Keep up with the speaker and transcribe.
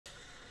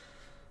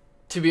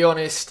To be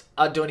honest,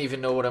 I don't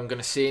even know what I'm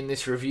going to say in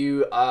this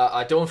review.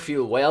 I don't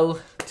feel well,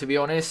 to be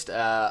honest.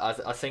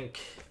 I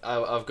think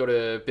I've got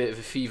a bit of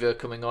a fever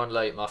coming on,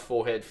 like my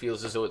forehead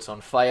feels as though it's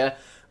on fire.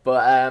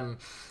 But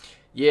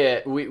yeah,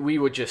 we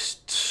were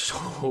just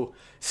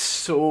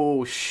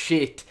so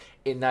shit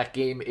in that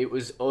game. It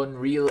was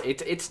unreal.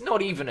 It's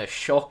not even a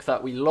shock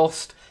that we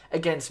lost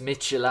against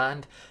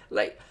Midtjylland.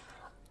 Like,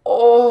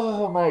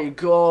 oh my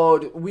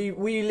god,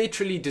 we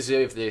literally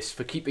deserve this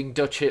for keeping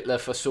Dutch Hitler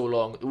for so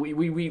long. We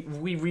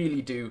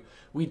really do.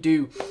 We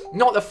do.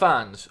 Not the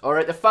fans,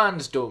 alright? The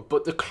fans don't,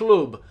 but the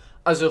club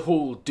as a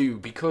whole do.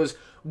 Because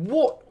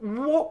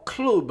what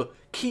club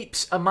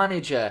keeps a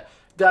manager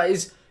that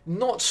is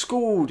not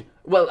scored,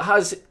 well,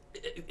 has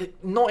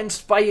not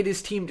inspired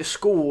his team to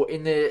score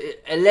in the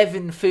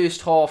 11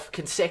 first half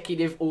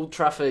consecutive Old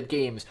Trafford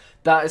games,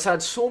 that has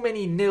had so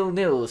many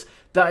 0-0s,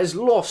 that has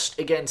lost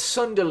against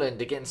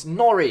Sunderland, against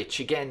Norwich,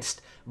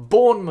 against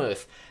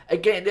Bournemouth.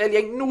 Again,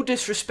 like, no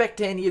disrespect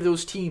to any of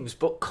those teams,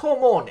 but come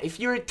on, if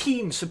you're a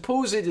team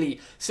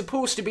supposedly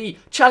supposed to be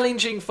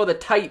challenging for the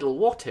title,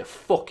 what a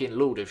fucking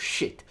load of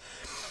shit.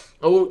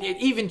 Oh,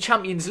 even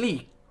Champions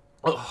League.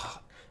 Oh,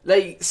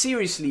 like,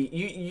 seriously,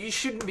 you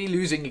shouldn't be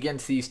losing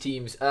against these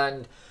teams.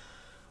 And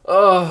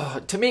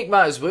to make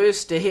matters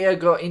worse, De Gea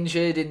got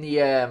injured in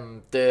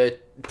the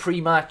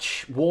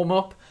pre-match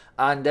warm-up.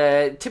 And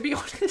to be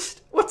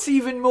honest, what's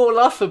even more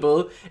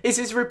laughable is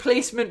his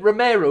replacement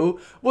Romero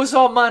was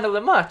our man of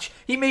the match.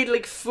 He made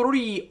like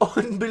 3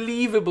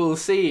 unbelievable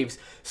saves.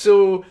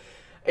 So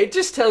it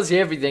just tells you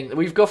everything.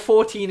 We've got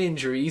 14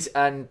 injuries,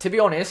 and to be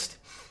honest,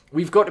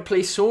 we've got to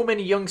play so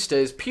many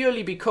youngsters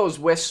purely because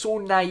we're so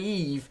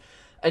naive.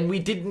 And we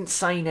didn't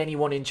sign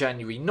anyone in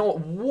January.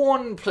 Not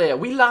one player.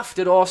 We laughed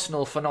at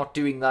Arsenal for not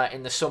doing that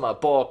in the summer.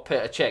 Bar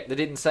Petr Cech. They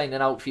didn't sign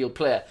an outfield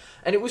player.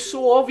 And it was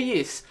so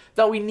obvious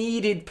that we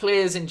needed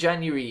players in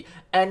January.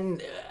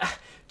 And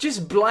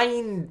just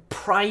blind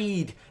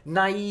pride,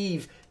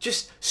 naive,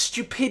 just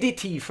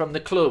stupidity from the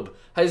club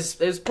has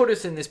put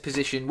us in this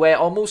position where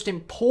our most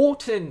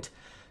important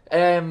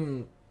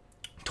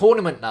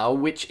tournament now,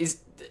 which is...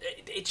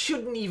 It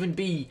shouldn't even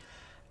be...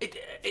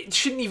 It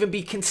shouldn't even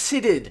be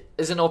considered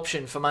as an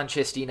option for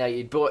Manchester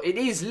United, but it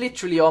is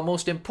literally our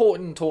most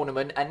important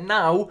tournament, and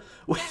now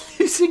we're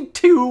losing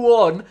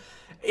 2-1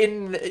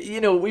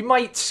 we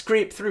might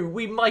scrape through.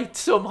 We might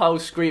somehow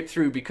scrape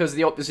through because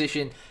the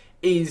opposition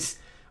is,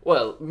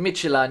 well,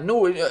 Midtjylland.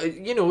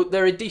 No,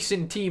 they're a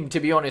decent team,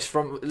 to be honest,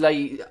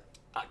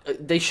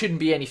 they shouldn't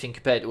be anything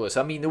compared to us.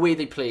 I mean, the way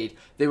they played,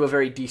 they were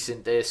very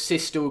decent. The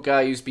Sisto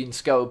guy who's been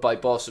scouted by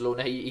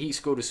Barcelona, he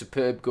scored a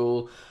superb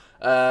goal.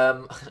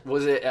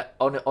 Was it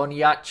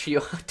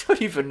Oniachi? I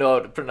don't even know how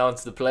to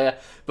pronounce the player.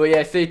 But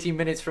yeah, 13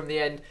 minutes from the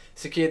end,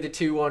 secured the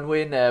 2-1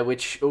 win,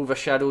 which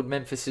overshadowed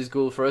Memphis's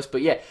goal for us.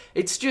 But yeah,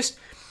 it's just,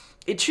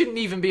 it shouldn't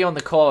even be on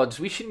the cards.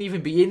 We shouldn't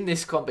even be in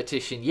this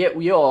competition, yet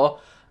we are.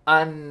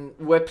 And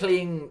we're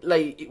playing,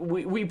 like,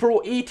 we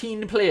brought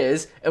 18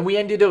 players, and we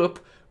ended up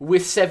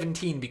with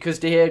 17 because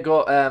De Gea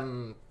got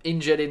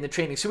injured in the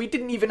training. So we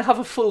didn't even have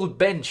a full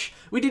bench.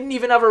 We didn't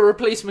even have a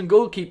replacement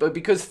goalkeeper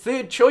because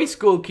third choice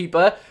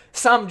goalkeeper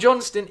Sam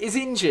Johnston is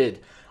injured.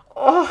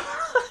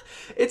 Oh,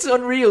 it's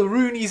unreal.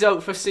 Rooney's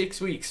out for 6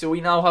 weeks, so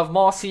we now have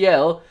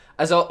Martial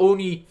as our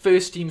only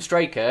first team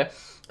striker.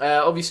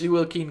 Obviously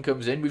Will Keane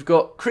comes in. We've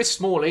got Chris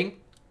Smalling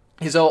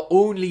is our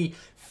only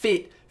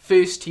fit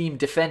first team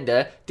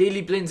defender.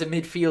 Daley Blin's a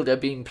midfielder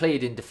being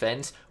played in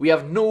defence. We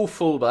have no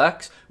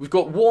fullbacks. We've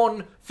got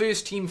one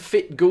first team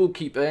fit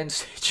goalkeeper in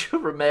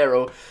Sergio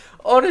Romero.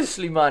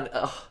 Honestly, man,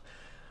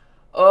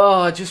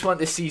 I just want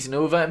this season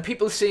over. And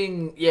people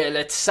saying, yeah,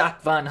 let's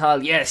sack Van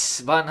Gaal. Yes,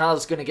 Van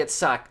Gaal's going to get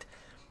sacked.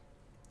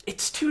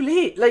 It's too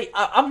late. Like,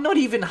 I'm not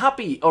even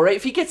happy, alright?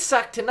 If he gets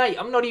sacked tonight,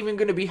 I'm not even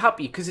going to be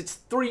happy because it's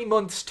 3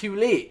 months too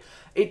late.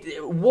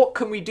 What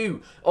can we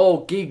do?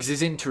 Oh, Giggs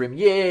is interim.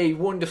 Yay,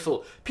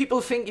 wonderful.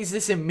 People think he's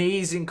this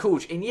amazing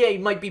coach. And yeah, he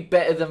might be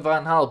better than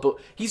Van Gaal, but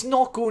he's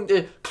not going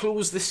to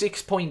close the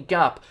 6-point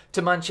gap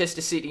to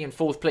Manchester City in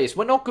 4th place.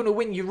 We're not going to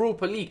win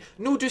Europa League.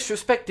 No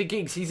disrespect to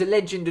Giggs. He's a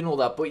legend and all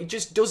that, but he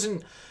just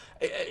doesn't...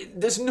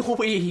 There's no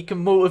way he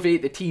can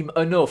motivate the team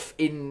enough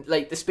in,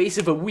 like, the space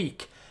of a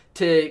week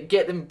to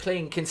get them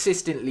playing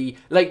consistently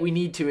like we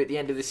need to at the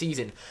end of the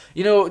season.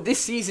 You know, this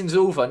season's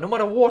over. No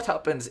matter what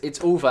happens, it's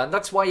over. And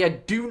that's why I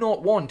do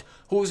not want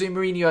Jose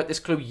Mourinho at this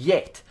club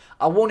yet.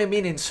 I want him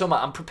in summer.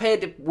 I'm prepared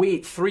to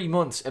wait 3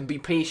 months and be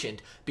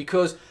patient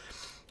because,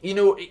 you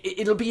know,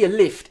 it'll be a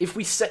lift.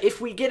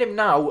 If we get him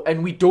now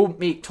and we don't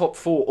make top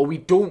 4 or we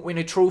don't win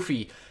a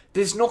trophy,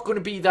 there's not going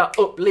to be that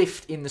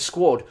uplift in the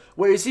squad.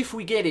 Whereas if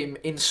we get him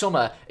in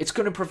summer, it's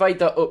going to provide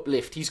that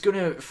uplift. He's going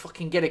to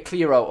fucking get a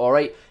clear out,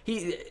 alright?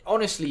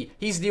 Honestly,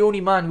 he's the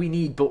only man we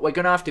need, but we're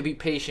going to have to be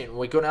patient.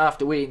 We're going to have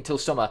to wait until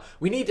summer.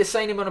 We need to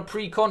sign him on a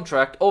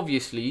pre-contract,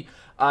 obviously.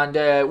 And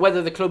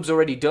whether the club's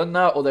already done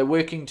that or they're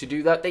working to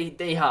do that,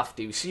 they have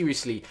to.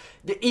 Seriously.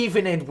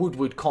 Even Ed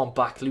Woodward can't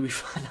back Louis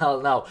van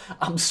Gaal now.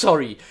 I'm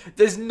sorry.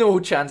 There's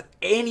no chance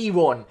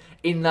anyone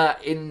in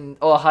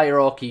our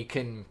hierarchy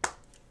can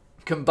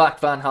back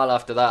Van Gaal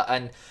after that.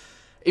 And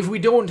if we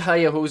don't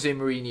hire Jose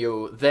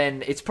Mourinho,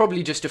 then it's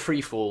probably just a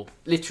free fall.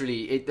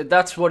 Literally,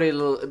 that's what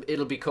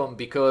it'll become,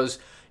 because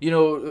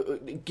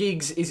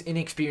Giggs is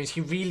inexperienced.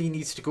 He really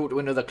needs to go to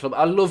another club.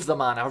 I love the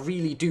man, I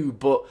really do,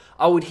 but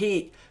I would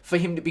hate for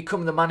him to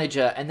become the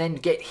manager and then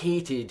get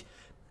hated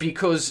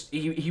because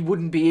he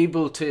wouldn't be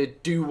able to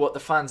do what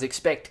the fans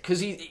expect, because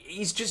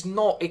he's just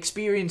not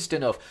experienced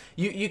enough.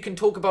 You can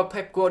talk about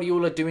Pep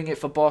Guardiola doing it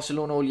for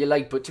Barcelona all you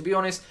like, but to be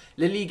honest,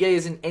 La Liga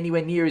isn't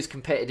anywhere near as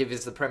competitive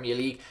as the Premier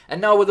League.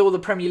 And now with all the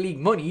Premier League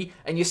money,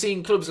 and you're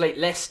seeing clubs like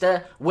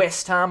Leicester,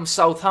 West Ham,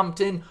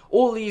 Southampton,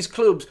 all these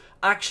clubs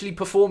actually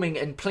performing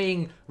and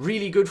playing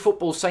really good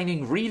football,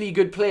 signing really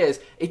good players,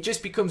 it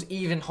just becomes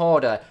even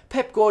harder.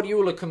 Pep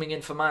Guardiola coming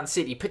in for Man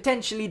City,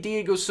 potentially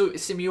Diego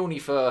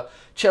Simeone for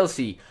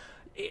Chelsea.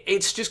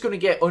 It's just going to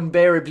get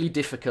unbearably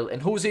difficult,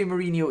 and Jose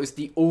Mourinho is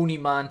the only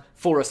man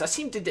for us. I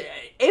seem to,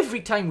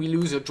 every time we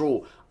lose or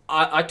draw,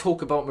 I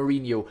talk about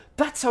Mourinho.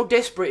 That's how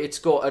desperate it's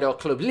got at our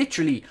club.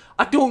 Literally,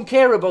 I don't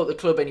care about the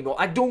club anymore.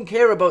 I don't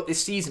care about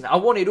this season. I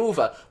want it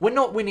over. We're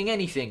not winning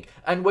anything,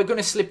 and we're going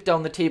to slip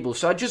down the table.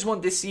 So I just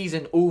want this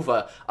season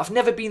over. I've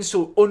never been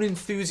so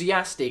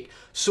unenthusiastic,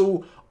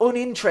 so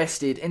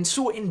uninterested, and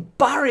so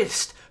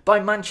embarrassed by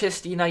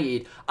Manchester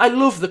United. I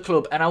love the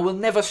club, and I will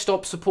never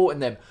stop supporting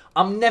them.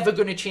 I'm never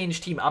going to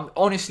change team. I'm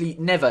honestly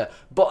never.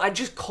 But I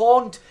just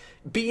can't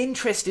be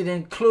interested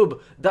in a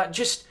club that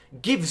just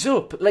gives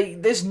up.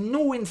 Like, there's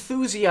no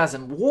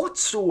enthusiasm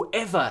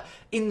whatsoever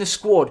in the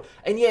squad.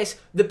 And yes,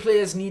 the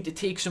players need to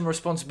take some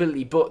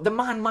responsibility, but the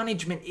man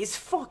management is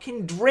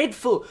fucking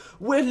dreadful.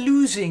 We're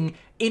losing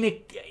in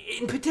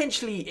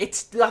potentially,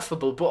 it's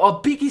laughable, but our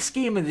biggest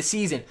game of the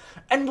season.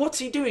 And what's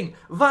he doing?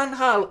 Van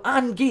Gaal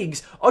and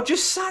Giggs are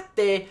just sat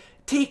there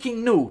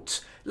taking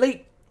notes.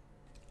 Like,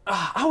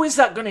 how is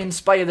that going to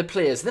inspire the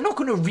players? They're not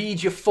going to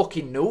read your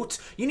fucking notes.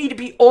 You need to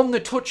be on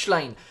the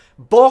touchline,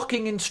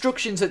 barking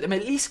instructions at them,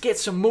 at least get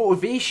some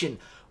motivation.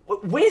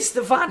 Where's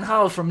the Van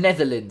Gaal from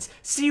Netherlands?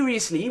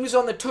 Seriously, he was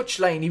on the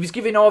touchline, he was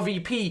giving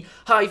RVP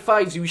high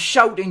fives, he was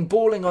shouting,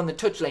 bowling on the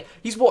touchline.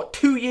 He's what,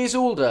 2 years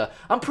older?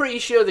 I'm pretty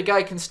sure the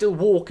guy can still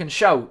walk and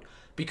shout,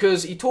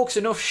 because he talks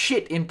enough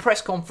shit in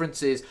press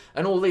conferences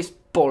and all this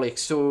bollocks.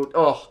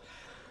 So,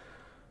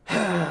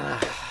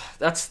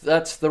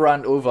 That's the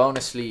rant over,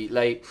 honestly.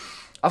 Like,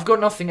 I've got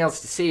nothing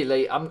else to say.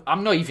 Like,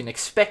 I'm not even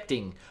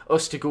expecting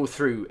us to go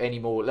through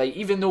anymore. Like,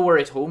 even though we're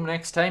at home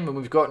next time and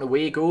we've got an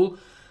away goal,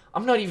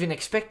 I'm not even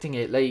expecting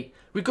it. Like,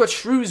 we've got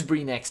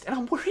Shrewsbury next, and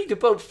I'm worried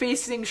about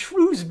facing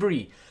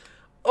Shrewsbury.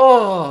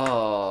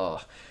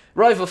 Oh,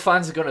 rival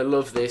fans are going to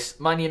love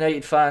this. Man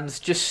United fans,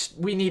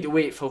 we need to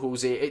wait for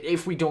Jose.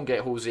 If we don't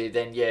get Jose,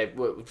 then yeah,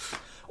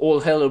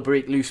 all hell will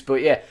break loose.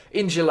 But yeah,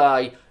 in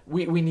July,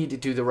 we need to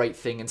do the right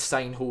thing and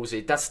sign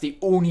Jose. That's the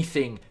only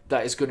thing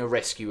that is going to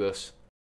rescue us.